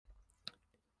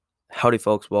Howdy,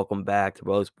 folks. Welcome back to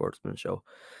Welly Sportsman Show.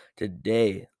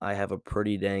 Today, I have a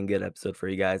pretty dang good episode for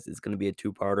you guys. It's going to be a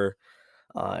two-parter.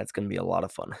 It's going to be a lot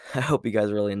of fun. I hope you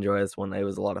guys really enjoy this one. It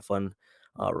was a lot of fun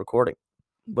recording.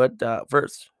 But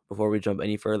first, before we jump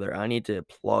any further, I need to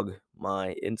plug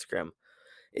my Instagram.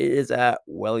 It is at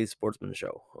Welly Sportsman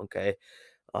Show. Okay.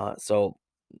 So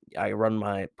I run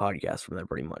my podcast from there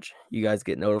pretty much. You guys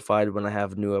get notified when I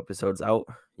have new episodes out.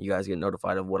 You guys get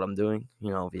notified of what I'm doing,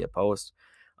 via post,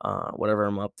 whatever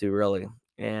I'm up to, really.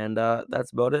 And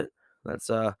that's about it. That's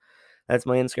uh, that's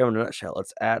my Instagram in a nutshell.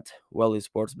 It's at Welly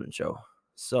Sportsman Show.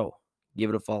 So give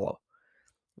it a follow.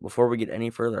 Before we get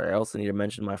any further, I also need to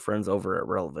mention my friends over at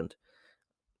Relevant.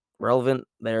 Relevant,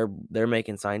 they're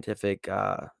making scientific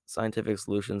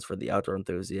solutions for the outdoor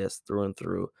enthusiasts through and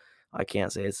through. I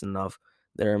can't say it's enough.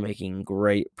 They're making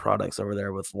great products over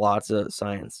there with lots of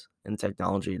science and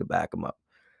technology to back them up.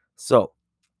 So,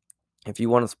 if you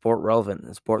want to support Relevant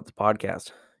and support the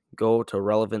podcast, go to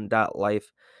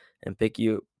relevant.life and pick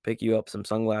you up some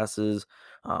sunglasses,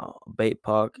 bait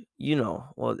puck.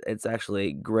 Well, it's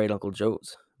actually Great Uncle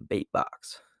Joe's bait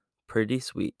box. Pretty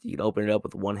sweet. You can open it up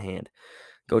with one hand.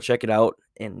 Go check it out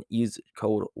and use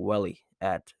code WELLY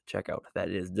at checkout. That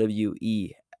is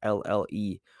WELLE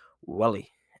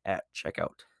WELLY at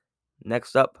checkout.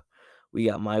 Next up, we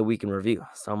got my week in review.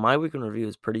 So my week in review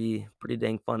is pretty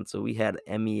dang fun. So we had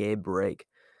MEA break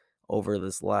over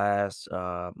this last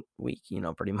week,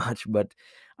 pretty much. But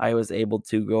I was able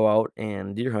to go out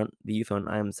and deer hunt the youth hunt.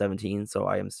 I am 17, so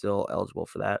I am still eligible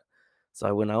for that. So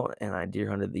I went out and I deer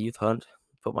hunted the youth hunt,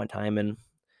 put my time in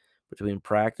between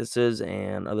practices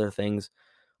and other things.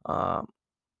 Um,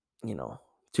 you know,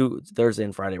 Thursday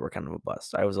and Friday were kind of a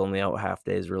bust. I was only out half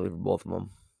days really for both of them,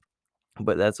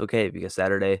 but that's okay because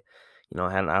Saturday,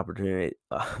 I had an opportunity.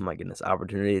 My goodness,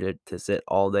 opportunity to sit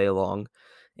all day long,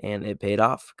 and it paid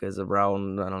off because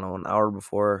around I don't know an hour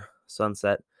before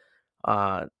sunset,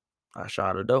 uh, I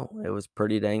shot a doe. It was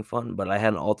pretty dang fun, but I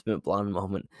had an ultimate blonde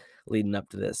moment leading up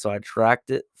to this, so I tracked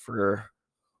it for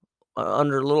a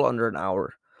little under an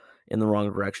hour in the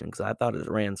wrong direction because I thought it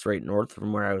ran straight north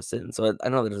from where I was sitting. So I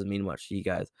know that doesn't mean much to you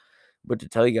guys, but to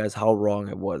tell you guys how wrong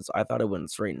it was, I thought it went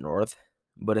straight north,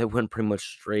 but it went pretty much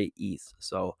straight east.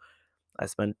 So I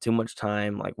spent too much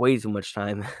time, like way too much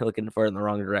time, looking for it in the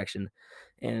wrong direction.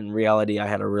 And in reality, I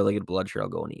had a really good blood trail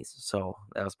going east. So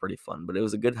that was pretty fun. But it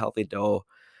was a good, healthy doe.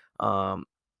 Um,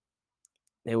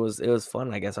 it was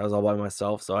fun. I guess I was all by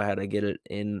myself, so I had to get it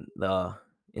in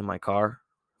my car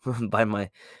by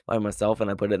myself, and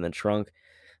I put it in the trunk.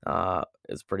 It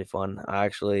was pretty fun. I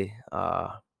actually,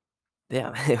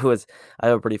 yeah, it was. I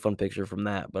have a pretty fun picture from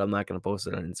that, but I'm not gonna post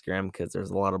it on Instagram because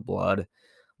there's a lot of blood,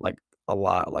 like a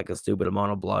lot, like a stupid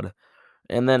amount of blood.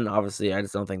 And then obviously, I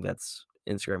just don't think that's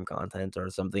Instagram content or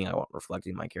something I want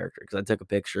reflecting my character because I took a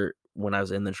picture when I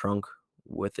was in the trunk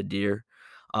with the deer.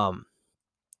 Um,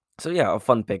 so yeah, a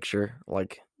fun picture.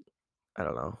 Like I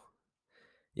don't know.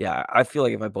 Yeah, I feel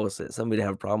like if I post it, somebody'd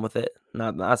have a problem with it.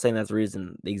 Not saying that's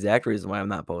the exact reason why I'm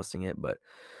not posting it, but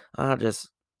just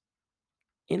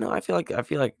I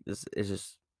feel like this is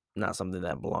just not something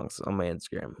that belongs on my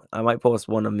Instagram. I might post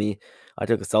one of me. I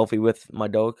took a selfie with my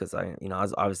dog because I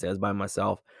was by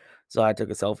myself, so I took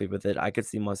a selfie with it. I could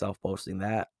see myself posting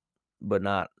that, but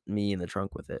not me in the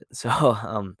trunk with it.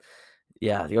 So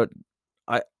yeah,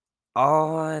 I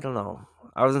I don't know.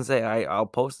 I was gonna say I'll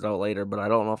post it out later, but I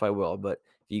don't know if I will. But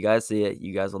if you guys see it,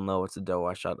 you guys will know it's a doe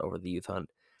I shot over the youth hunt.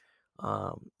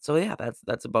 So yeah,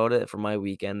 that's about it for my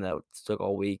weekend. That took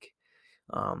all week.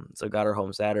 So got her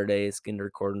home Saturday, skinned her,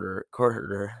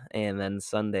 quartered her, and then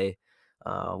Sunday,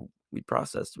 uh, we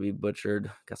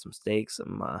butchered, got some steaks,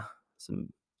 some,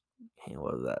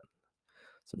 what was that?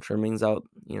 Some trimmings out.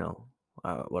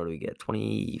 What do we get?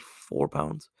 24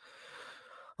 pounds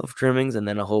of trimmings, and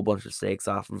then a whole bunch of steaks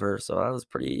off of her. So that was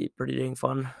pretty dang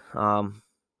fun.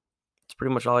 It's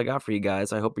pretty much all I got for you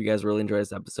guys. I hope you guys really enjoyed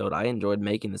this episode. I enjoyed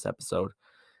making this episode,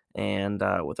 and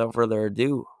without further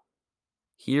ado,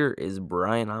 here is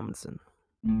Brian Amundsen.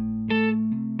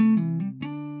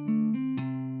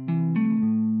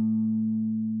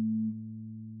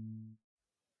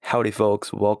 Howdy,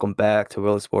 folks. Welcome back to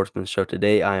Willie Sportsman Show.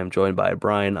 Today, I am joined by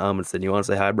Brian Amundsen. You want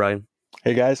to say hi, Brian?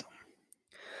 Hey guys.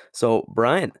 So,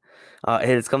 Brian, it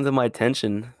has come to my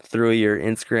attention through your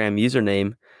Instagram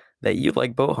username that you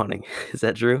like bow hunting. Is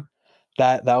that true?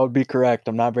 That would be correct.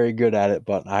 I'm not very good at it,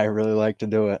 but I really like to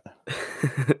do it.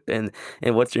 and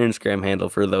and what's your Instagram handle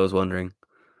for those wondering?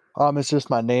 It's just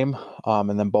my name,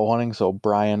 and then bow hunting. So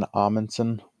Brian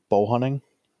Amundsen bow hunting,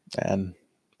 and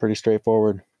pretty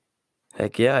straightforward.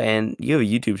 Heck yeah, and you have a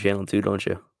YouTube channel too, don't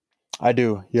you? I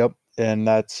do. Yep, and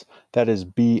that is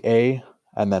BA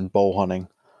and then bow hunting.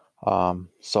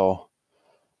 So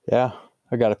yeah,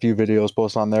 I got a few videos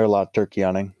posted on there, a lot of turkey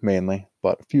hunting mainly,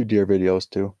 but a few deer videos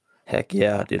too. Heck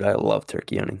yeah, dude, I love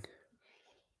turkey hunting.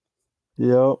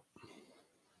 Yep.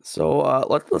 So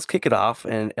let's kick it off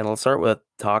and let's start with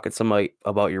talking some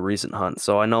about your recent hunt.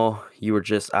 So I know you were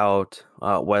just out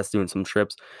west doing some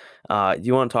trips. Do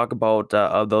you want to talk about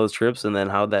of those trips and then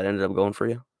how that ended up going for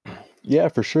you? Yeah,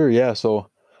 for sure. Yeah. So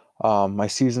my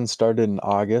season started in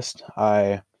August.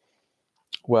 I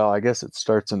guess it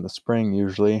starts in the spring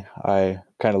usually. I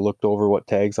kind of looked over what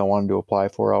tags I wanted to apply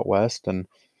for out west, and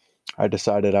I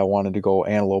decided I wanted to go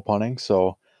antelope hunting.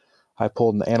 So I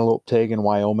pulled an antelope tag in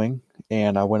Wyoming,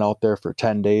 and I went out there for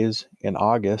 10 days in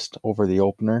August over the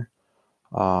opener.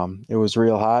 It was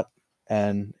real hot,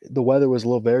 and the weather was a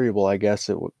little variable, I guess.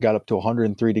 It got up to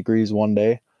 103 degrees one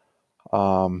day,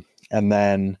 and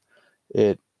then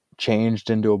it changed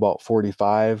into about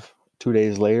 45 2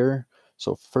 days later.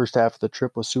 So first half of the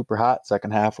trip was super hot.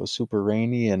 Second half was super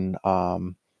rainy and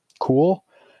cool.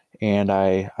 And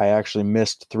I actually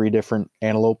missed 3 different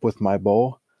antelope with my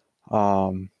bow.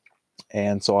 Um,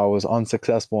 and so I was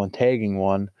unsuccessful in tagging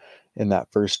one in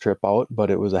that first trip out, but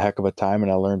it was a heck of a time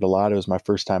and I learned a lot. It was my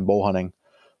first time bow hunting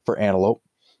for antelope.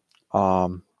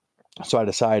 Um, so I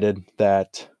decided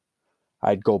that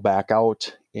I'd go back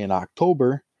out in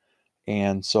October.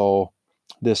 And so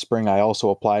this spring, I also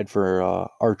applied for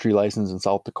archery license in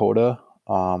South Dakota.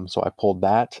 So I pulled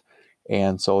that.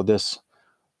 And so this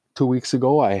 2 weeks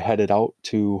ago, I headed out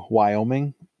to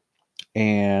Wyoming,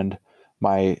 and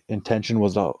my intention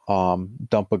was to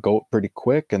dump a goat pretty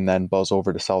quick and then buzz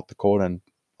over to South Dakota and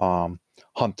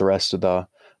hunt the rest of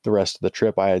the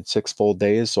trip. I had 6 full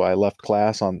days, so I left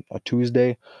class on a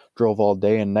Tuesday, drove all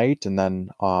day and night, and then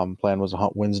plan was to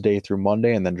hunt Wednesday through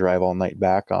Monday, and then drive all night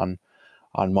back on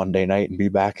Monday night and be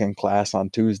back in class on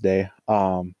Tuesday.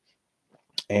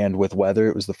 And with weather,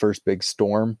 it was the first big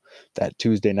storm that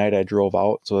Tuesday night I drove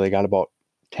out. So they got about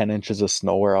 10 inches of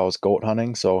snow where I was goat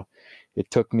hunting. So it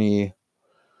took me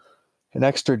an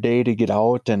extra day to get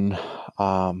out and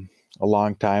a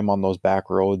long time on those back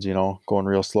roads, going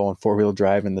real slow in 4-wheel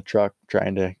drive in the truck,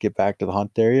 trying to get back to the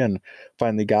hunt area, and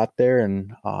finally got there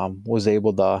and was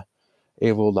able to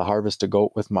harvest a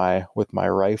goat with my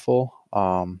rifle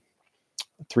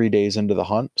 3 days into the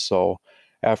hunt. So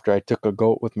after I took a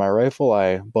goat with my rifle,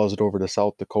 I buzzed over to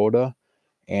South Dakota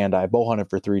and I bow hunted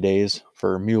for 3 days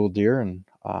for mule deer and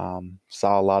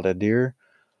saw a lot of deer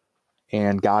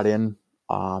and got in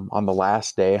on the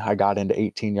last day. I got into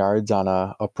 18 yards on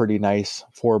a pretty nice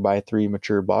 4x3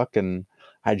 mature buck, and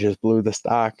I just blew the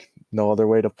stock. No other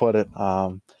way to put it.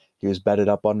 He was bedded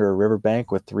up under a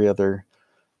riverbank with 3 other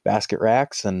basket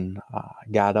racks, and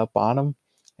got up on him,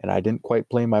 and I didn't quite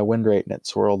play my wind rate, and it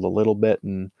swirled a little bit,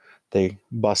 and they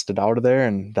busted out of there,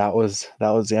 and that was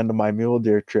the end of my mule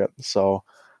deer trip. So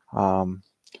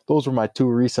those were my 2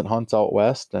 recent hunts out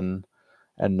west, and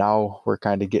now we're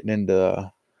kind of getting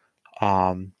into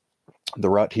um, the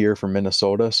rut here for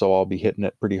Minnesota. So I'll be hitting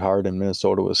it pretty hard in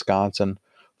Minnesota, Wisconsin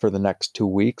for the next 2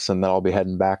 weeks, and then I'll be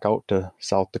heading back out to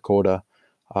South Dakota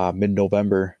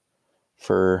mid-November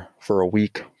for a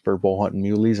week for bow hunting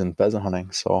muleys and pheasant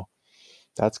hunting. So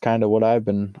that's kind of what I've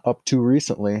been up to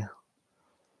recently.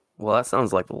 Well, that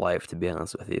sounds like life, to be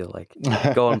honest with you. Like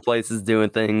going places,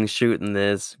 doing things, shooting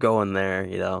this, going there.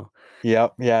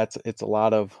 Yep, yeah, it's a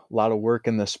lot of work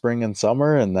in the spring and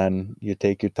summer, and then you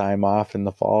take your time off in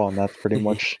the fall, and that's pretty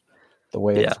much the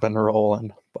way Yeah. it's been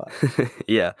rolling. But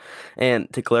Yeah.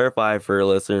 And to clarify for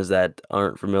listeners that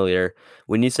aren't familiar,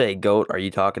 when you say goat, are you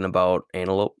talking about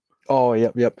antelope? oh,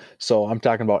 yep. So I'm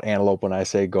talking about antelope when I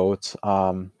say goats.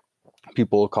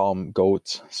 People call them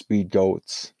goats, speed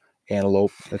goats,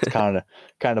 antelope. It's kind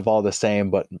of all the same,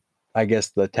 but I guess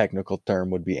the technical term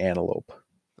would be antelope.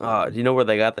 Do you know where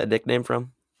they got that nickname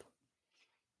from?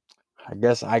 I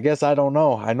guess I don't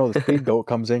know. I know the speed goat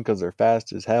comes in because they're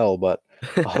fast as hell, but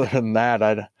other than that,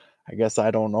 I guess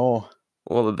I don't know.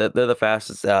 Well, they're the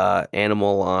fastest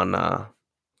animal on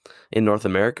in North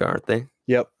America, aren't they?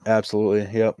 Yep,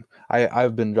 absolutely. Yep.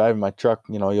 I've been driving my truck.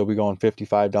 You'll be going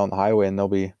 55 down the highway, and they'll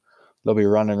be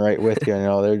running right with you.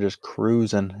 They're just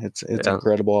cruising. It's Yeah,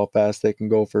 incredible how fast they can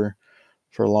go for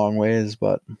long ways.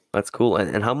 But that's cool.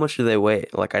 And how much do they weigh?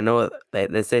 Like I know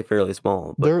they say fairly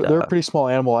small, but they're a pretty small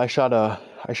animal. I shot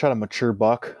a mature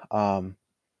buck,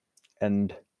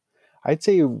 and I'd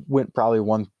say it went probably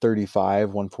 135,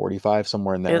 145,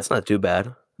 somewhere in yeah, there. it's not too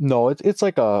bad. No, it's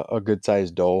like a good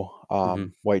sized doe, Hmm.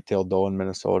 white-tailed doe in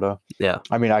Minnesota. Yeah,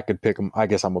 I mean, I could pick them. I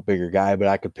guess I'm a bigger guy, but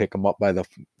I could pick them up by the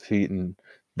feet and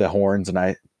the horns, and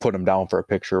I put them down for a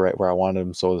picture right where I wanted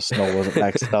them, so the snow wasn't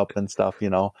mixed up and stuff.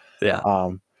 yeah.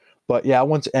 Um, But yeah,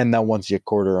 once you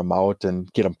quarter them out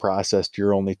and get them processed,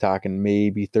 you're only talking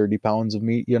maybe 30 pounds of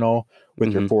meat,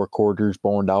 with your Hmm. 4 quarters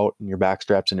boned out and your back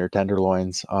straps and your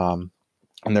tenderloins. And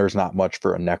there's not much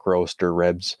for a neck roast or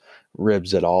ribs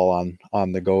at all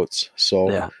on the goats. So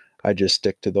Yeah. I just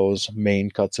stick to those main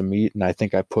cuts of meat. And I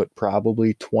think I put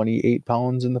probably 28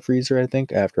 pounds in the freezer, I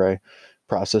think, after I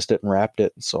processed it and wrapped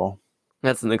it. So,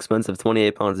 That's an expensive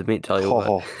 28 pounds of meat, tell you what.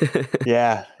 oh,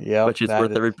 yeah, yep, But it's that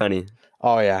worth is. every penny.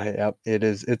 Oh yeah, yep. It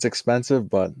is. It's expensive,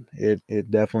 but it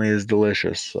definitely is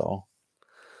delicious. So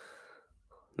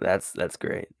That's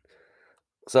great.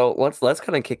 So let's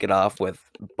kind of kick it off with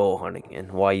bow hunting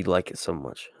and why you like it so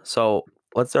much. So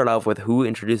let's start off with who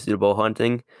introduced you to bow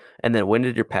hunting, and then when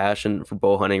did your passion for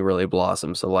bow hunting really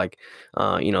blossom? So like,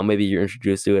 maybe you're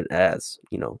introduced to it as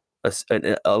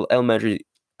an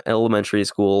elementary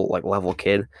school like level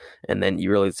kid, and then you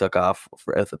really took off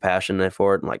with a passion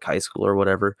for it in like high school or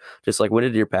whatever. Just like when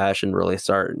did your passion really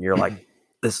start? And you're like,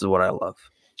 this is what I love.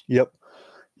 yep,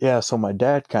 yeah. So my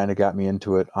dad kind of got me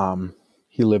into it.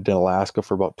 He lived in Alaska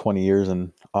for about 20 years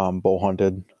and bow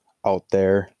hunted out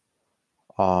there,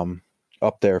 um,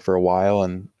 up there for a while,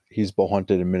 and he's bow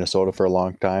hunted in Minnesota for a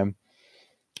long time.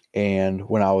 And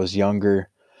when I was younger,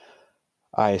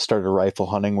 I started rifle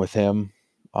hunting with him,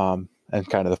 and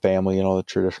kind of the family, the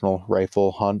traditional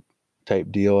rifle hunt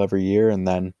type deal every year. And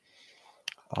then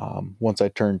once I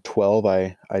turned 12,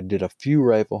 I did a few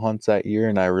rifle hunts that year,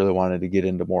 and I really wanted to get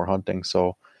into more hunting.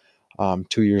 So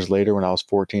 2 years later, when I was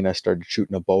 14, I started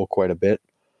shooting a bow quite a bit.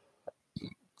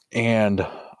 And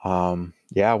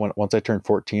yeah, once I turned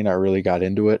 14, I really got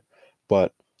into it.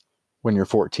 But when you're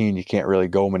 14, you can't really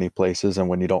go many places, and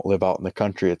when you don't live out in the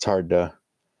country, it's hard to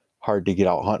get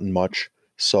out hunting much.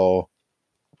 So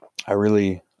I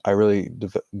really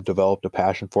developed a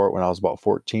passion for it when I was about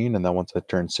 14, and then once I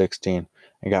turned 16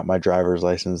 and got my driver's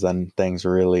license, then things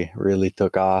really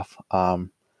took off.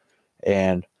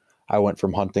 And I went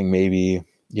from hunting maybe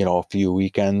a few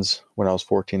weekends when I was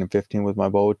 14 and 15 with my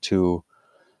bow to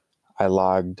I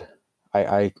logged.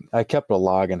 I kept a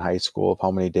log in high school of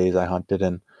how many days I hunted,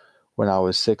 and when I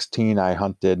was 16, I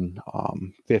hunted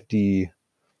 50.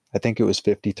 I think it was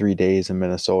 53 days in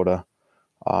Minnesota,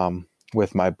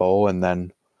 with my bow, and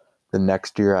then the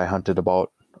next year I hunted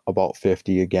about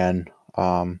 50 again.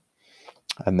 And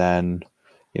then,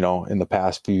 in the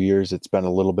past few years, it's been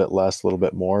a little bit less, a little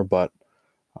bit more. But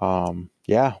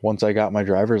yeah, once I got my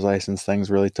driver's license,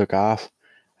 things really took off.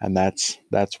 And that's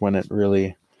when it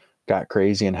really got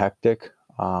crazy and hectic.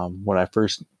 When I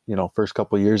first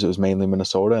couple of years, it was mainly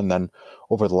Minnesota. And then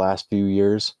over the last few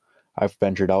years, I've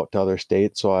ventured out to other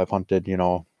states. So I've hunted,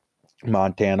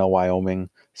 Montana, Wyoming,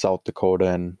 South Dakota,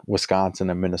 and Wisconsin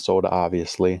and Minnesota,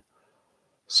 obviously.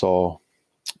 So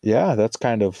yeah, that's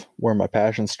kind of where my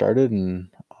passion started and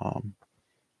um,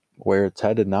 where it's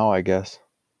headed now, I guess.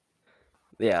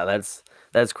 Yeah,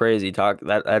 that's crazy talk.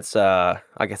 That's I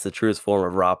guess the truest form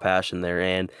of raw passion there.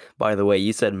 And by the way,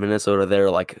 you said Minnesota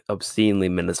there like obscenely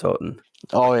Minnesotan.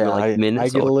 Oh You're yeah, like I get a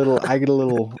Minnesota. little,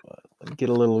 get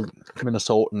a little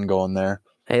Minnesotan going there.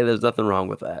 Hey, there's nothing wrong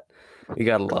with that. You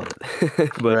gotta love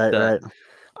it. But Right, right.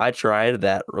 I tried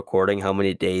that recording how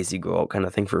many days you go out kind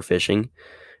of thing for fishing,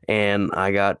 and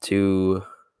I got to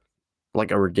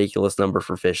like a ridiculous number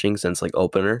for fishing since like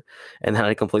opener, and then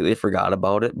I completely forgot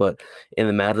about it. But in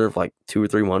the matter of like 2 or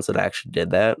 3 months that I actually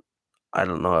did that, I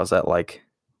don't know, I was at like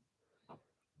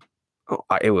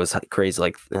it was crazy.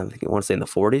 Like I think I want to say in the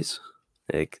 40s,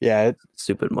 like Yeah,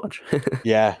 stupid much.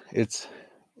 yeah.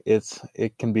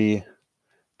 It can be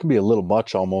a little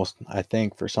much almost, I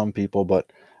think, for some people.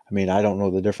 But I mean, I don't know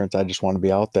the difference. I just want to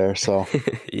be out there. So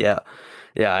Yeah,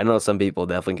 yeah. I know some people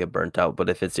definitely get burnt out, but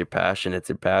if it's your passion, it's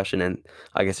your passion, and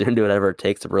I guess you're gonna do whatever it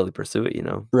takes to really pursue it. You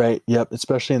know. right, yep.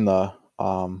 Especially in the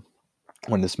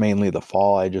when it's mainly the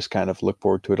fall, I just kind of look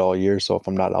forward to it all year. So if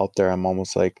I'm not out there, I'm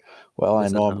almost like, well, I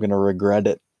Missing know I'm out. gonna regret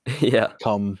it Yeah,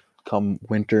 come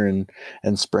winter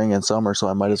and spring and summer. So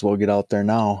I might as well get out there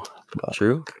now. But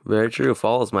true. Very true.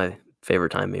 Fall is my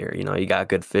favorite time of year. You know, you got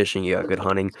good fishing, you got good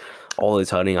hunting, all these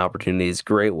hunting opportunities,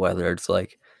 great weather. It's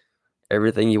like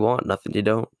everything you want, nothing you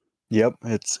don't. yep,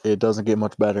 it doesn't get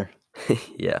much better.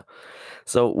 Yeah.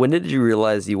 So when did you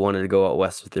realize you wanted to go out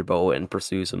west with your bow and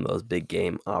pursue some of those big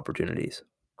game opportunities?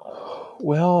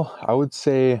 Well, I would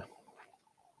say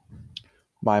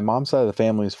my mom's side of the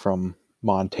family is from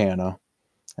Montana,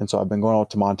 and so I've been going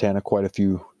out to Montana quite a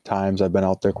few times. I've been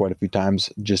out there quite a few times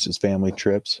just as family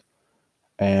trips.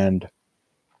 And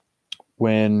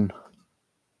when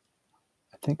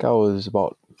I think I was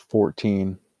about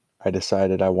 14, I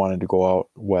decided I wanted to go out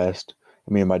west.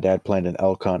 Me and my dad planned an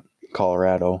elk hunt in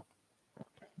Colorado.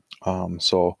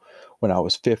 So when I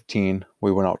was 15,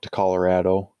 we went out to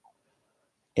Colorado,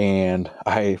 and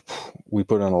we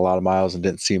put in a lot of miles and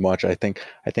didn't see much. I think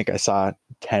I saw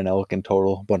 10 elk in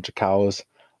total, a bunch of cows,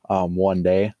 one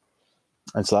day.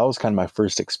 And so that was kind of my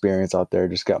first experience out there.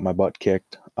 Just got my butt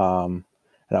kicked, and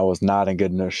I was not in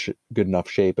good enough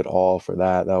shape at all for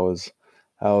that. That was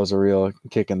a real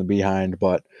kick in the behind.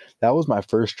 But that was my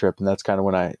first trip, and that's kind of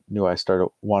when I knew I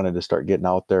wanted to start getting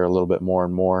out there a little bit more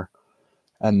and more.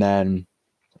 And then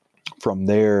from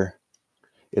there,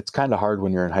 it's kind of hard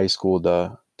when you're in high school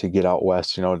to get out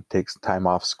west. To take some time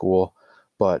off school.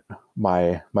 But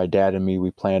my dad and me,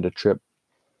 we planned a trip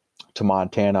to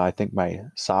Montana, I think my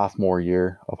sophomore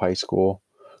year of high school.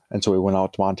 And so we went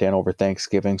out to Montana over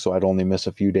Thanksgiving, so I'd only miss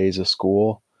a few days of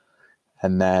school.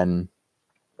 And then,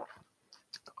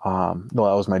 no,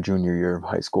 that was my junior year of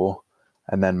high school.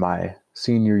 And then my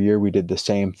senior year, we did the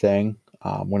same thing.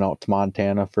 Went out to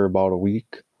Montana for about a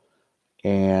week.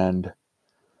 And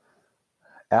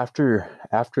after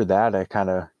that, I kind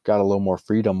of got a little more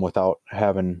freedom without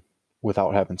having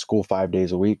school 5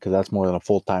 days a week, because that's more than a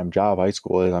full-time job. High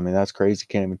school is. I mean, that's crazy. You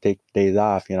can't even take days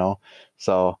off.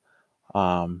 So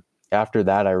after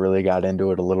that, I really got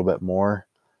into it a little bit more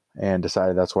and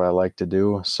decided that's what I like to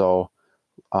do. So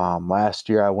last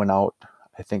year I went out,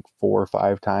 I think 4 or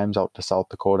 5 times out to South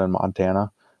Dakota and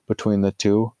Montana between the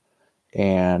two.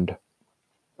 And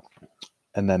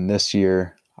then this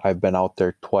year I've been out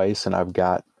there twice, and I've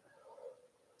got,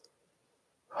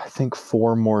 I think,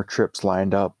 4 more trips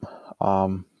lined up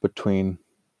between,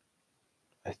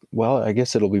 well, I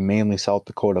guess it'll be mainly South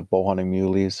Dakota bow hunting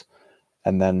muleys,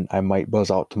 and then I might buzz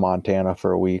out to Montana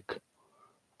for a week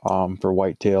for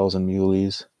whitetails and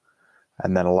muleys,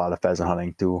 and then a lot of pheasant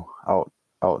hunting too out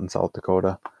in South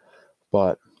Dakota.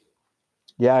 But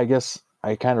yeah, I guess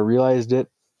I kind of realized it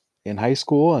in high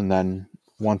school, and then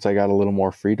once I got a little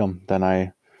more freedom, then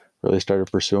I really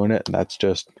started pursuing it, and that's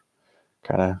just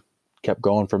kind of kept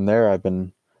going from there. I've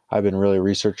been really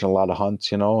researching a lot of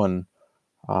hunts, and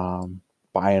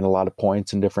buying a lot of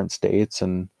points in different states,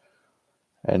 and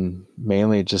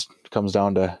mainly it just comes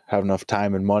down to have enough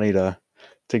time and money to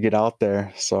get out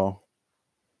there. So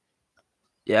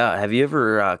Yeah, have you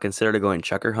ever considered going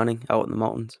chukar hunting out in the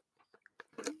mountains?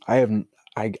 I haven't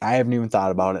I haven't even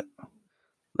thought about it.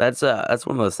 That's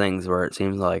one of those things where it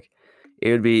seems like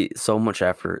it would be so much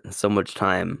effort and so much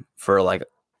time for like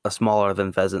a smaller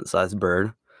than pheasant sized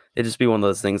bird. It'd just be one of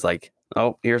those things like,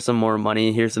 oh, here's some more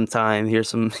money, here's some time, here's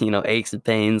some, aches and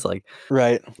pains, like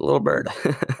Right. a little bird.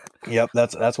 Yep.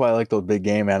 That's why I like those big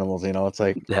game animals. It's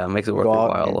like Yeah, it makes it you worth go your out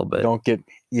while a and little you bit. don't get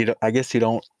I guess you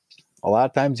don't. A lot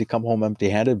of times you come home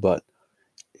empty-handed, but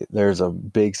there's a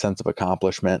big sense of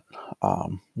accomplishment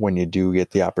when you do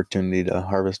get the opportunity to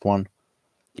harvest one.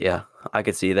 Yeah, I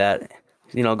could see that.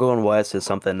 Going west is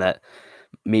something that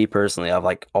me personally, I've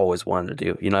like always wanted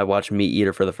to do. I watched Meat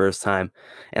Eater for the first time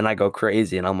and I go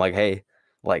crazy and I'm like, hey,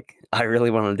 like I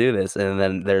really want to do this. And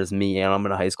then there's me and I'm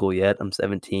in high school yet. I'm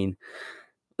 17.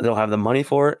 I don't have the money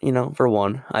for it, for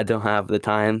one. I don't have the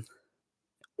time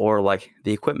or like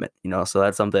the equipment. So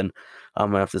that's something I'm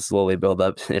gonna have to slowly build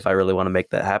up if I really want to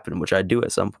make that happen, which I do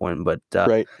at some point, but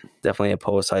Right. definitely a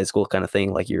post high school kind of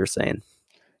thing, like you were saying.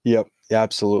 Yep. Yeah,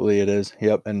 absolutely it is.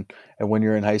 Yep. And when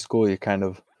you're in high school, you kind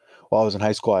of, I was in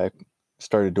high school, I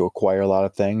started to acquire a lot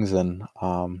of things, and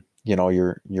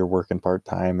you're working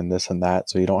part-time and this and that,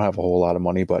 so you don't have a whole lot of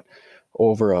money, but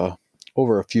over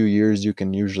a few years you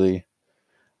can usually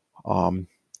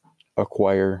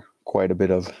acquire quite a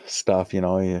bit of stuff.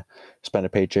 You spend a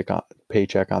paycheck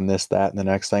on this, that, and the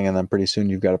next thing, and then pretty soon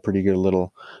you've got a pretty good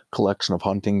little collection of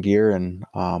hunting gear and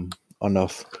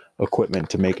enough equipment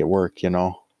to make it work.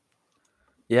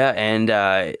 Yeah, and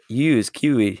you use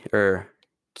Kiwi or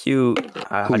Q.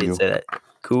 How do you Kuyu. say that?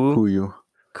 Ku Kuyu.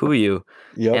 Kuyu,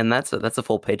 Yep. and that's a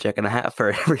full paycheck and a half for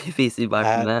every piece you buy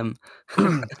from At, them.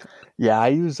 yeah, I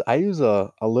use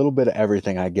a little bit of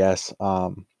everything, I guess.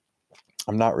 I'm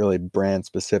not really brand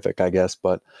specific, I guess,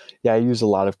 but yeah, I use a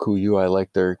lot of Kuyu. I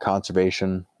like their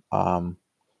conservation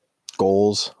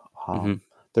goals. hmm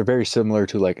They're very similar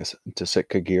to to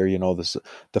Sitka Gear.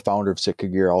 The founder of Sitka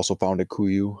Gear also founded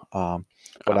Kuyu.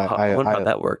 But I wonder how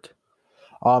that worked.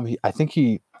 I think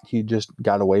he just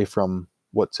got away from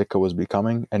what Sitka was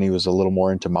becoming, and he was a little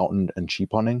more into mountain and sheep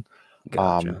hunting.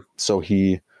 Gotcha. So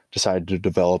he decided to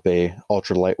develop a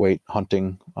ultra lightweight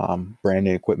hunting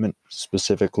branding equipment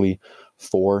specifically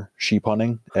for sheep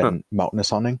hunting Huh, and mountainous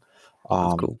hunting.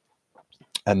 that's Um, cool.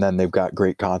 and then they've got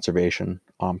great conservation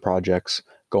projects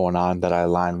going on that I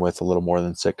align with a little more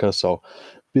than Sitka. So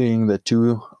being the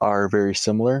two are very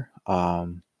similar,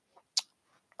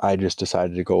 I just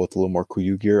decided to go with a little more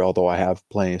Kuiu gear, although I have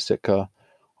plenty of Sitka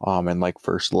and like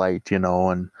First Light,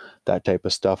 and that type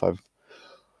of stuff.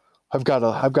 I've got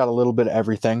a little bit of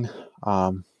everything,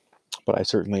 but I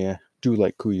certainly do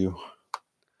like KUIU.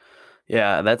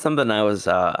 Yeah, that's something I was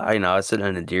sitting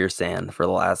in a deer stand for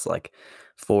the last like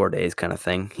 4 days kind of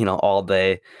thing, all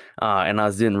day. And I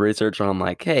was doing research and I'm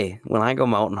like, hey, when I go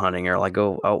mountain hunting or like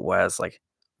go out west, like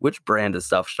which brand of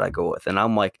stuff should I go with? And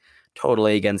I'm like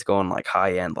totally against going like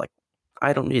high end. Like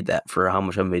I don't need that for how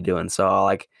much I'm gonna be doing. So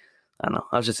I don't know.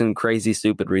 I was just doing crazy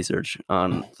stupid research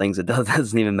on things that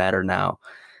doesn't even matter now.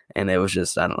 And it was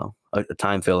just, I don't know, a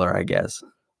time filler, I guess.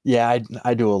 Yeah,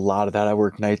 I do a lot of that. I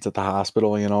work nights at the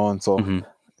hospital, and so Hmm.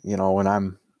 when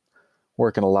I'm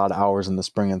working a lot of hours in the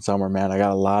spring and summer, man, I got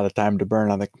a lot of time to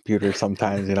burn on the computer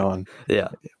sometimes, and Yeah.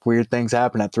 weird things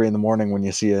happen at 3 a.m. when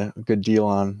you see a good deal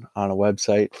on a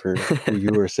website for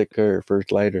KUIU or Sitka or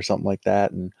First Light or something like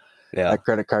that, and Yeah. that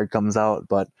credit card comes out.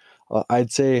 But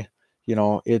I'd say,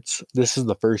 this is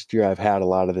the first year I've had a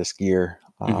lot of this gear,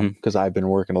 Hmm. because I've been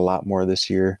working a lot more this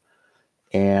year,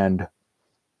 and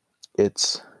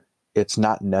it's it's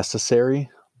not necessary,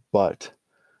 but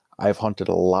I've hunted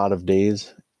a lot of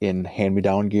days in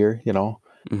hand-me-down gear,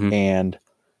 Hmm. and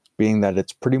being that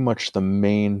it's pretty much the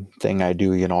main thing I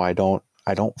do, I don't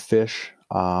fish.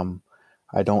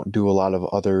 I don't do a lot of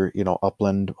other,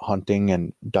 upland hunting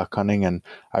and duck hunting, and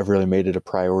I've really made it a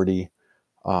priority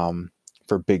um,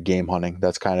 for big game hunting.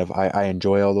 That's kind of I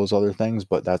enjoy all those other things,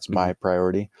 but that's Hmm. my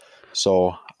priority.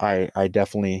 So I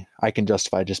definitely I can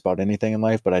justify just about anything in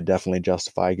life, but I definitely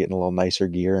justify getting a little nicer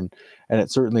gear, and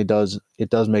it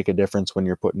does make a difference when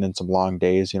you're putting in some long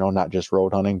days, not just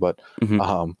road hunting, but Hmm.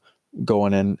 um,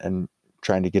 going in and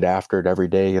trying to get after it every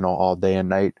day, all day and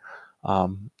night.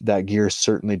 That gear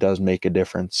certainly does make a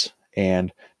difference,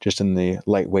 and just in the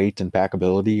lightweight and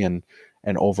packability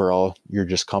and overall your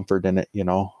just comfort in it,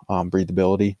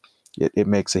 breathability, it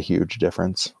makes a huge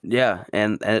difference. Yeah,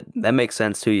 and that makes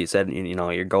sense too. You said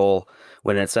your goal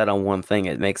when it's set on one thing,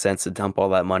 it makes sense to dump all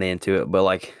that money into it. But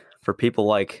like for people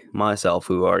like myself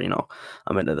who are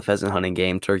I'm into the pheasant hunting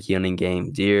game, turkey hunting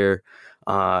game, deer,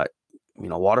 uh,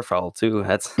 waterfowl too.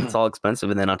 That's all expensive,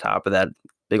 and then on top of that,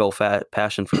 big old fat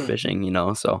passion for fishing.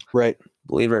 So Right.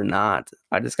 believe it or not,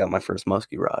 I just got my first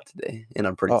muskie rod today, and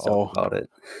I'm pretty stoked Uh-oh. about it.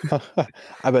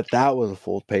 I bet that was a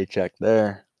full paycheck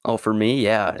there. Oh, for me,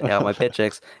 yeah, yeah, my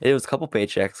paychecks. It was a couple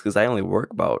paychecks because I only work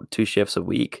about 2 shifts a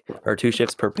week or 2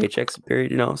 shifts per paychecks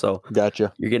period. So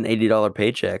Gotcha. you're getting $80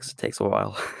 paychecks. It takes a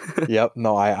while. Yep.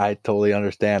 No, I totally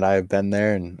understand. I've been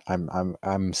there, and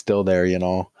I'm still there,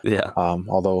 Yeah,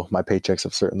 although my paychecks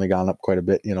have certainly gone up quite a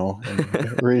bit, and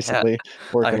yeah. recently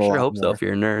I working a sure lot hope so. more. If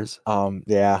you're a nurse,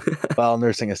 Yeah, well,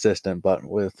 nursing assistant, but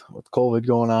with COVID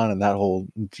going on and that whole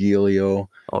dealio,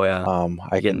 oh yeah, I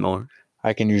you're getting can more.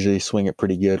 I can usually swing it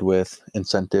pretty good with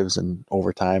incentives and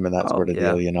overtime and that Oh sort of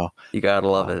yeah, deal. you gotta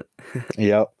love Um, it.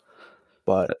 yep.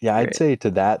 But That's yeah, I'd great. say to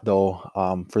that though,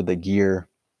 for the gear,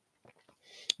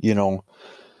 you know,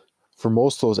 for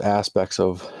most of those aspects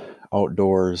of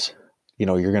outdoors, you're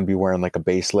going to be wearing like a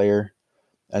base layer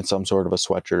and some sort of a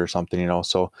sweatshirt or something,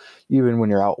 So even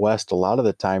when you're out west, a lot of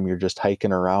the time you're just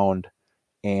hiking around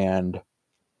and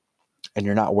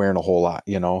you're not wearing a whole lot,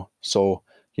 So,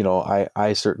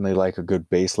 I certainly like a good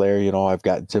base layer. I've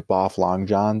got zip off long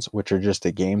johns, which are just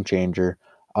a game changer.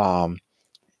 Um,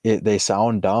 they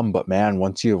sound dumb, but man,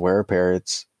 once you wear a pair,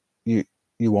 you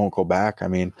you won't go back. I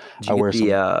mean, Did I you get wear some.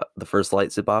 the first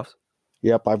light zip offs?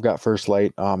 Yep, I've got First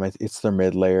Light. It's their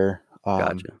mid layer,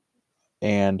 Gotcha.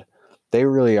 and they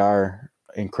really are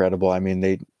incredible. I mean,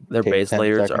 they Their take base 10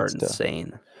 layers are seconds to.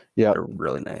 insane. Yep, They're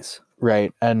really nice.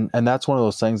 right. And that's one of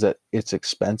those things that it's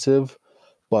expensive,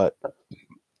 but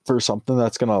for something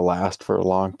that's going to last for a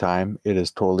long time, it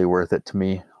is totally worth it to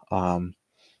me. Um,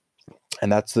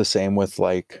 and that's the same with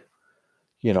like,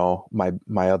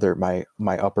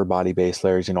 my upper body base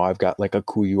layers. I've got like a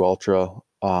KUIU Ultra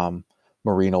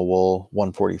merino wool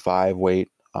 145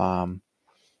 weight. And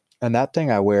that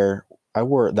thing I wore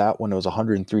that when it was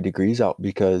 103 degrees out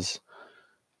because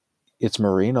it's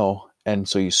merino, and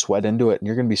so you sweat into it and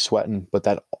you're going to be sweating, but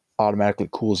that automatically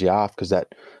cools you off because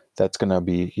that's going to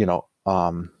be,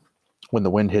 when the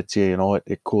wind hits you,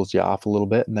 it cools you off a little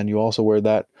bit. And then you also wear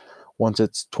that once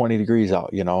it's 20 degrees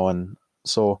out, and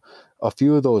so a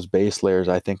few of those base layers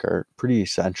I think are pretty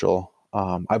essential.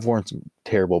 I've worn some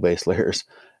terrible base layers,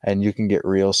 and you can get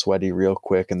real sweaty real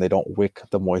quick, and they don't wick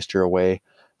the moisture away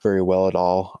very well at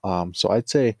all. So I'd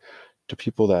say to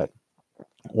people that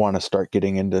want to start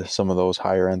getting into some of those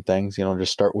higher end things,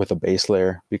 just start with a base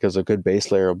layer, because a good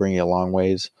base layer will bring you a long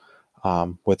ways,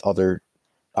 with other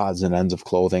odds and ends of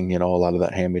clothing. A lot of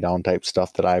that hand me down type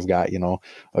stuff that I've got,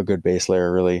 a good base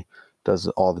layer really does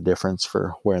all the difference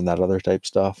for wearing that other type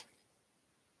stuff.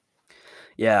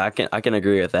 Yeah, I can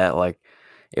agree with that. Like,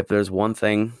 if there's one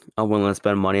thing I'm willing to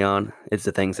spend money on, it's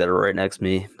the things that are right next to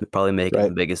me, probably making the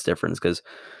Right. biggest difference because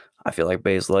I feel like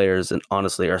base layers and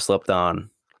honestly are slept on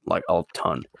like a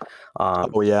ton.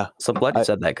 Oh yeah. So I'm glad you I,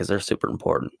 said that because they're super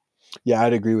important. yeah,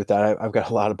 I'd agree with that. I've got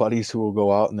a lot of buddies who will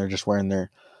go out and they're just wearing their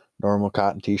normal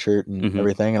cotton t-shirt and Hmm.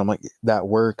 everything. And I'm like, that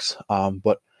works.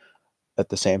 But at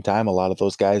the same time, a lot of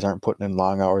those guys aren't putting in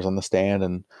long hours on the stand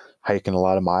and hiking a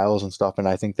lot of miles and stuff. And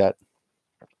I think that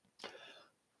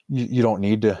you don't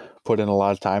need to put in a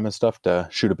lot of time and stuff to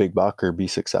shoot a big buck or be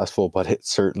successful, but it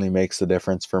certainly makes the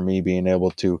difference for me being able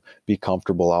to be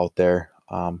comfortable out there.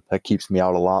 That keeps me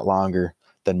out a lot longer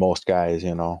than most guys,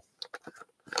 you know.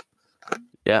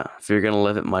 Yeah, if you're gonna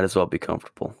live it, might as well be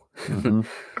comfortable. Mm-hmm.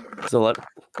 So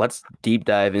let's deep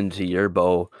dive into your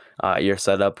bow, your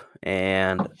setup,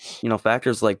 and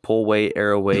factors like pull weight,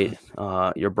 arrow weight,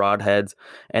 your broadheads,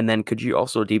 and then could you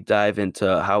also deep dive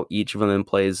into how each of them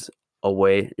plays a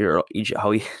way, your each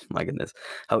how my goodness,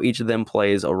 how each of them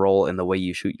plays a role in the way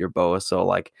you shoot your bow. So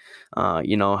like, how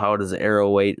does the arrow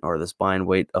weight or the spine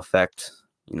weight affect,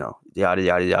 yada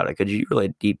yada yada. Could you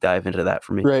really deep dive into that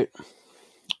for me? Right.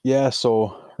 Yeah.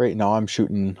 So right now I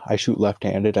shoot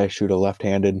left-handed. I shoot a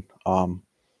left-handed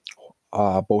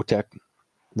Bowtech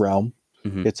Realm.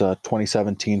 Hmm. It's a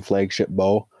 2017 flagship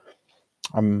bow.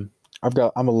 I'm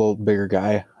I'm a little bigger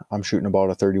guy. I'm shooting about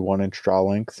a 31-inch draw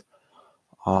length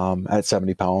at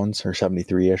 70 pounds or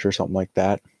 73-ish or something like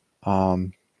that.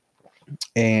 Um,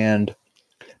 and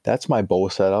that's my bow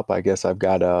setup. I guess I've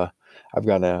got a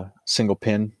single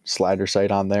pin slider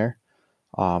sight on there.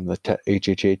 The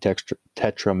HHA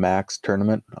Tetra Max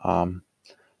tournament,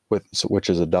 which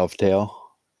is a dovetail.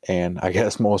 And I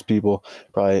guess most people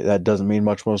probably that doesn't mean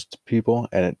much most people,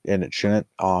 and it shouldn't.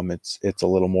 It's a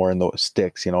little more in the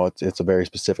sticks, you know. It's a very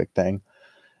specific thing.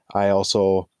 I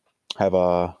also have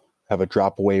a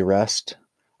drop away rest.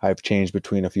 I've changed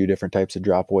between a few different types of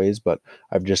drop aways, but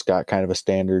I've just got kind of a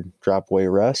standard drop away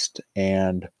rest,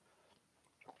 and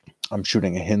I'm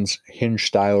shooting a hinge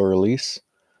style release,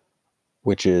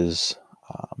 which is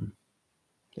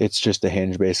it's just a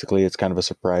hinge basically. It's kind of a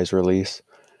surprise release,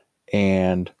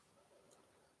 and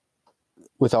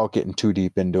without getting too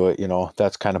deep into it, you know,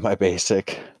 that's kind of my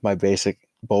basic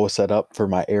bow setup for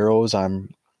my arrows.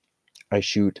 I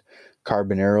shoot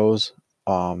carbon arrows.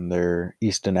 They're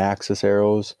Easton Axis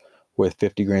arrows with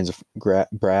 50 grains of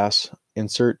brass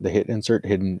insert, the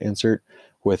hidden insert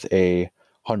with a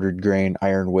 100-grain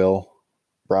iron will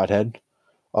broadhead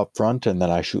up front, and then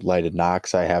I shoot lighted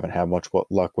nocks. I haven't had much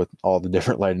luck with all the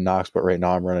different lighted nocks, but right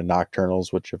now I'm running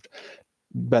nocturnals, which have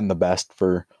been the best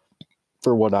for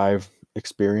what I've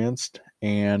experienced.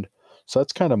 And so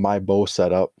that's kind of my bow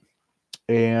setup.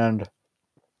 And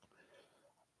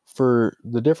for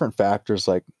the different factors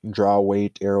like draw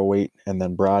weight, arrow weight, and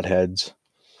then broadheads,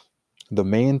 the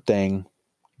main thing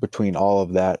between all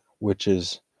of that, which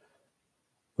is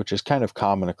kind of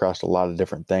common across a lot of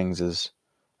different things, is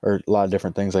or a lot of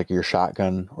different things like your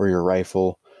shotgun or your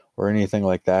rifle or anything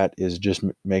like that, is just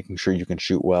making sure you can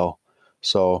shoot well.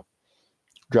 So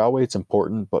draw weight's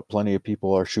important, but plenty of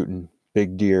people are shooting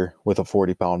big deer with a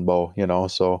 40-pound bow, you know.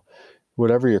 So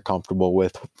whatever you're comfortable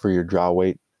with for your draw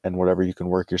weight and whatever you can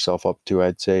work yourself up to,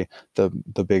 I'd say the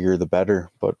bigger the better,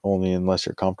 but only unless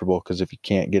you're comfortable. Because if you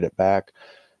can't get it back,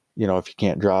 you know, if you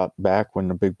can't draw it back when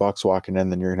the big buck's walking in,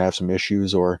 then you're gonna have some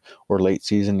issues. Or late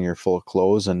season, you're full of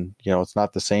clothes, and you know it's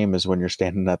not the same as when you're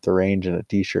standing at the range in a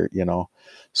t-shirt, you know.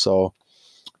 So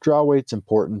draw weight's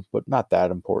important, but not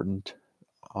that important.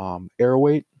 Arrow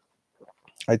weight,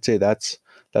 I'd say that's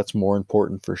more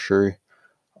important for sure.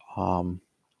 Um,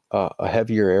 a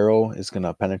heavier arrow is going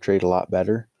to penetrate a lot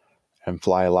better and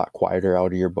fly a lot quieter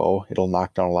out of your bow. It'll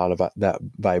knock down a lot of that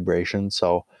vibration.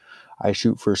 So I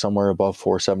shoot for somewhere above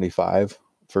 475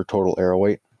 for total arrow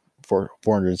weight, for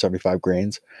 475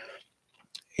 grains.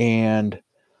 And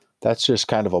that's just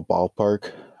kind of a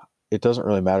ballpark. It doesn't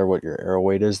really matter what your arrow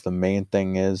weight is. The main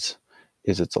thing is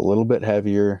it's a little bit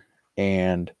heavier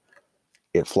and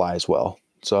it flies well.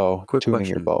 So Quick tuning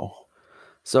your question. bow.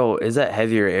 So is that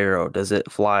heavier arrow? Does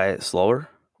it fly slower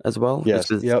as well? Just Yes.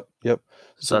 'cause, Yep. so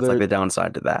So that's like there, the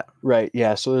downside to that. right.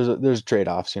 Yeah. So there's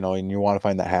trade-offs, you know, and you want to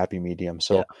find that happy medium. Yeah.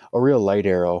 So a real light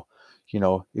arrow, you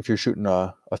know, if you're shooting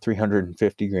a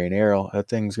 350 grain arrow, that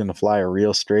thing's going to fly a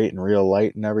real straight and real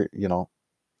light and you know,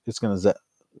 it's going to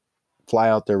fly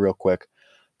out there real quick.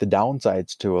 The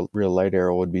downsides to a real light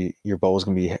arrow would be your bow is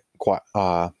going to be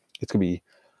it's going to be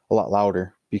a lot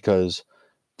louder because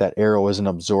that arrow isn't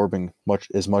absorbing much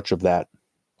of that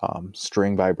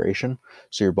string vibration.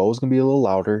 So your bow is going to be a little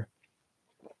louder.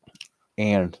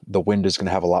 and the wind is going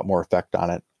to have a lot more effect on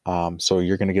it. So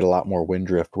you're going to get a lot more wind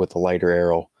drift with a lighter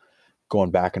arrow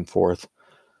going back and forth.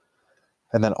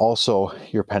 And then also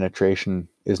your penetration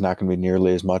is not going to be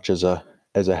nearly as much as a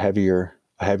heavier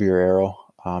arrow,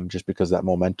 just because that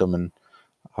momentum and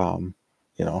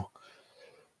you know,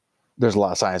 there's a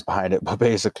lot of science behind it. But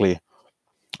basically,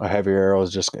 a heavier arrow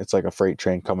is just, it's like a freight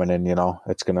train coming in.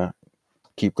 It's gonna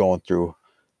keep going through.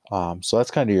 So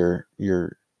that's kind of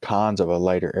your cons of a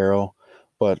lighter arrow.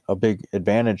 But a big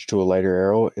advantage to a lighter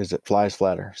arrow is it flies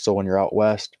flatter. So when you're out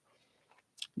west,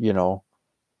 you know,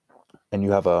 and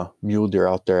you have a mule deer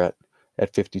out there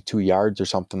at 52 yards or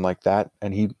something like that,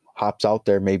 and he hops out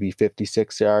there maybe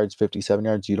 56 yards, 57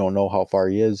 yards, you don't know how far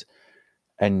he is,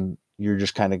 and you're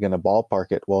just kind of going to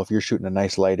ballpark it. Well, if you're shooting a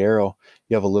nice light arrow,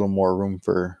 you have a little more room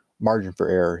for margin for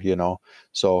error.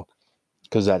 So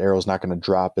because that arrow is not going to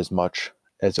drop as much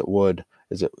as it would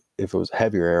as it if it was a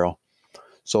heavier arrow.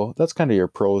 So that's kind of your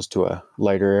pros to a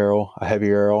lighter arrow. A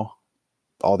heavier arrow,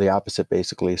 all the opposite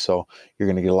basically. So you're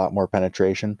going to get a lot more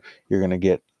penetration. You're going to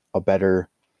get a better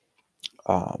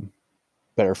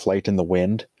flight in the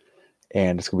wind,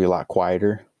 and it's going to be a lot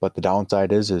quieter. But the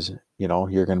downside is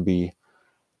you're going to be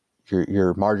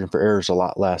your margin for error is a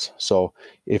lot less. So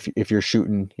if you're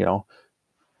shooting,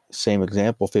 same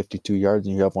example, 52 yards,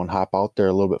 and you have one hop out there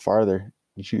a little bit farther,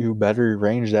 you better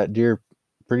range that deer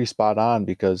pretty spot on,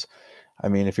 because I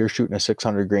mean, if you're shooting a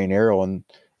 600 grain arrow and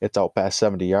it's out past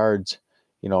 70 yards,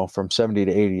 from 70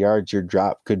 to 80 yards, your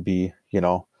drop could be,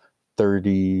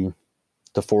 30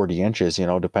 to 40 inches,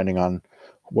 depending on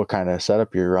what kind of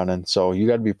setup you're running. So you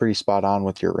got to be pretty spot on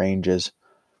with your ranges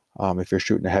if you're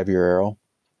shooting a heavier arrow,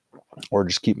 or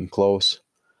just keep them close.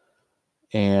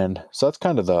 And so that's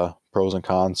kind of the pros and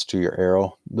cons to your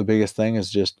arrow. The biggest thing is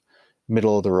just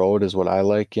middle of the road is what I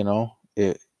like.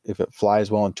 If it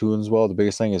flies well and tunes well, the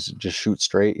biggest thing is just shoot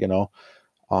straight, and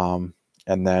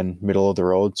then middle of the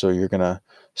road. So you're going to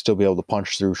still be able to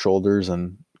punch through shoulders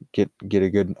and get a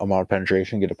good amount of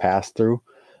penetration, get a pass through,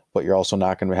 but you're also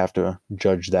not going to have to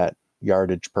judge that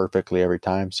yardage perfectly every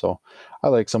time. So I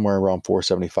like somewhere around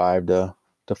 475 to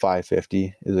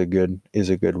 550 is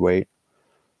a good weight.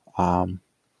 And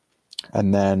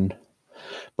then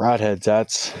broadheads,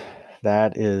 that's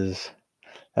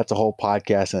a whole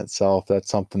podcast in itself. That's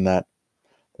something that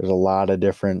there's a lot of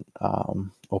different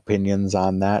opinions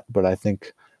on that, but I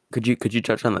think Could you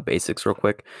touch on the basics real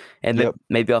quick? And then yep.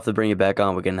 maybe I'll have to bring you back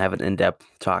on. We can have an in-depth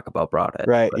talk about broadhead.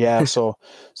 Right. Yeah. So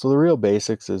the real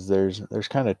basics is there's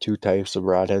kind of two types of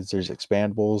broadheads. There's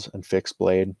expandables and fixed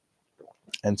blade.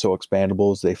 And so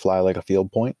expandables, they fly like a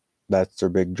field point. That's their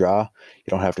big draw.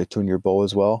 You don't have to tune your bow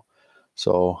as well.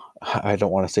 So I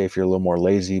don't want to say if you're a little more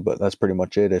lazy, but that's pretty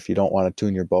much it. If you don't want to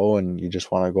tune your bow and you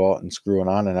just want to go out and screw it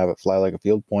on and have it fly like a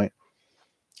field point,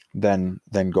 then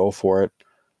go for it.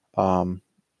 And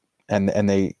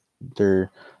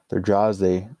their draws,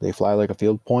 they fly like a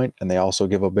field point, and they also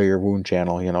give a bigger wound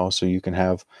channel, so you can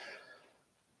have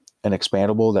an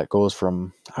expandable that goes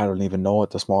from, I don't even know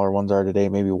what the smaller ones are today,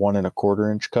 maybe 1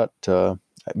 1/4 inch cut to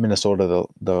Minnesota.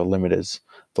 The limit is,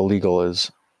 the legal is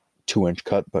 2-inch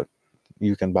cut, but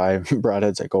you can buy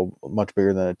broadheads that go much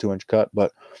bigger than a 2-inch cut.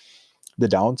 But the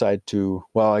downside to,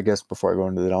 well, I guess before I go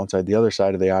into the downside, the other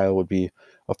side of the aisle would be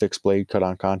a fixed blade cut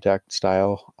on contact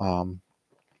style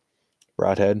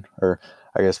broadhead, or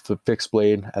I guess fixed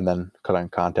blade, and then cut on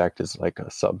contact is like a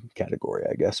subcategory,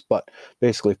 I guess. But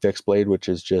basically fixed blade, which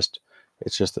is just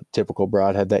a typical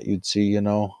broadhead that you'd see.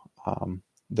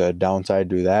 The downside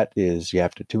to that is you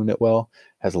have to tune it well.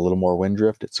 It has a little more wind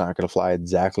drift. It's not going to fly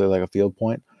exactly like a field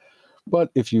point, but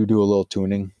if you do a little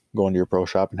tuning, go into your pro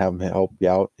shop and have them help you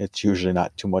out, it's usually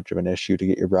not too much of an issue to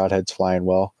get your broadheads flying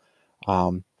well.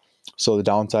 So the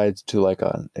downsides to like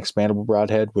an expandable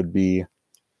broadhead would be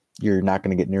you're not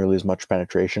going to get nearly as much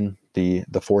penetration. The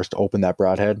force to open that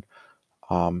broadhead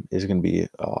is going to be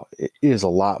it is a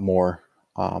lot more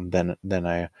than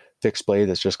a fixed blade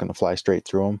that's just going to fly straight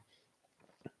through them.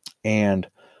 And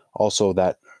also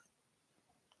that,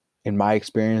 in my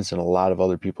experience and a lot of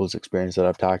other people's experience that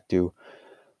I've talked to,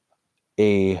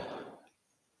 an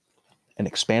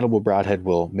expandable broadhead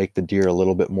will make the deer a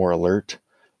little bit more alert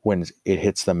when it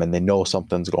hits them and they know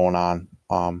something's going on.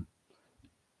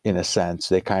 In a sense,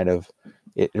 they kind of,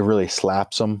 it really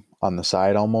slaps them on the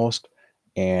side almost.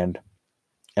 And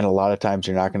a lot of times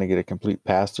you're not going to get a complete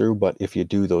pass through, but if you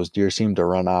do, those deer seem to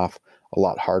run off a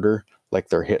lot harder, like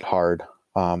they're hit hard,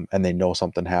 and they know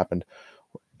something happened.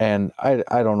 And I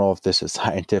don't know if this is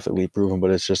scientifically proven, but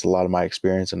it's just a lot of my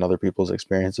experience and other people's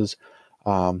experiences.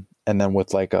 And then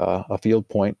with like a field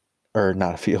point, or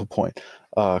not a field point,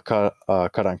 cut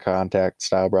on contact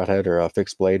style broadhead or a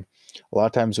fixed blade. A lot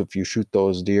of times, if you shoot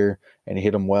those deer and you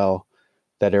hit them well,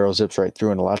 that arrow zips right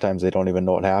through, and a lot of times they don't even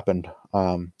know what happened.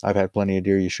 I've had plenty of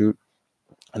deer you shoot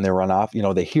and they run off.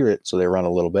 They hear it, so they run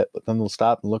a little bit, but then they'll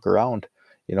stop and look around,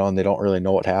 and they don't really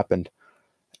know what happened.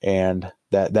 And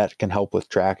that can help with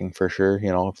tracking for sure.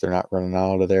 If they're not running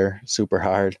out of there super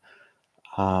hard.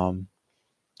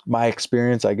 My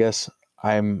experience, I guess,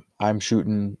 I'm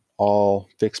shooting all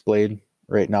fixed blade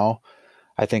right now.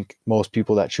 I think most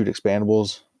people that shoot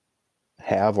expandables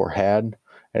have or had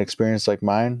an experience like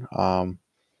mine. A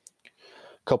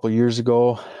couple years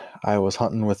ago, I was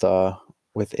hunting with a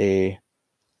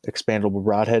expandable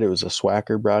broadhead. It was a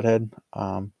Swacker broadhead.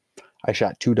 I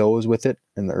shot 2 does with it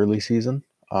in the early season,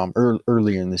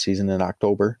 earlier in the season in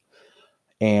October,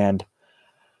 and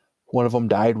one of them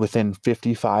died within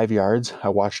 55 yards. I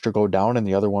watched her go down, and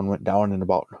the other one went down in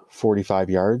about 45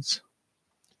 yards.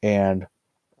 And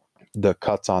the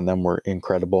cuts on them were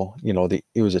incredible. It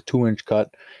was a 2-inch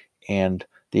cut, and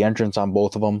the entrance on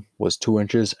both of them was 2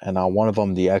 inches, and on one of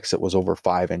them the exit was over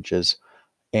 5 inches.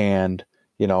 And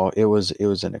it was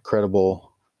an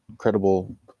incredible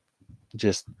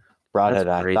just That's broadhead,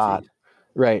 I thought. crazy.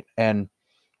 Right. And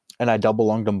I double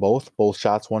lunged them both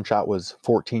shots. One shot was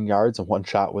 14 yards and one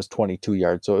shot was 22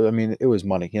 yards. So, I mean, it was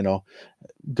money,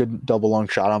 good double lung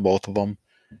shot on both of them.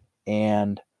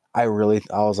 And I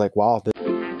was like, wow,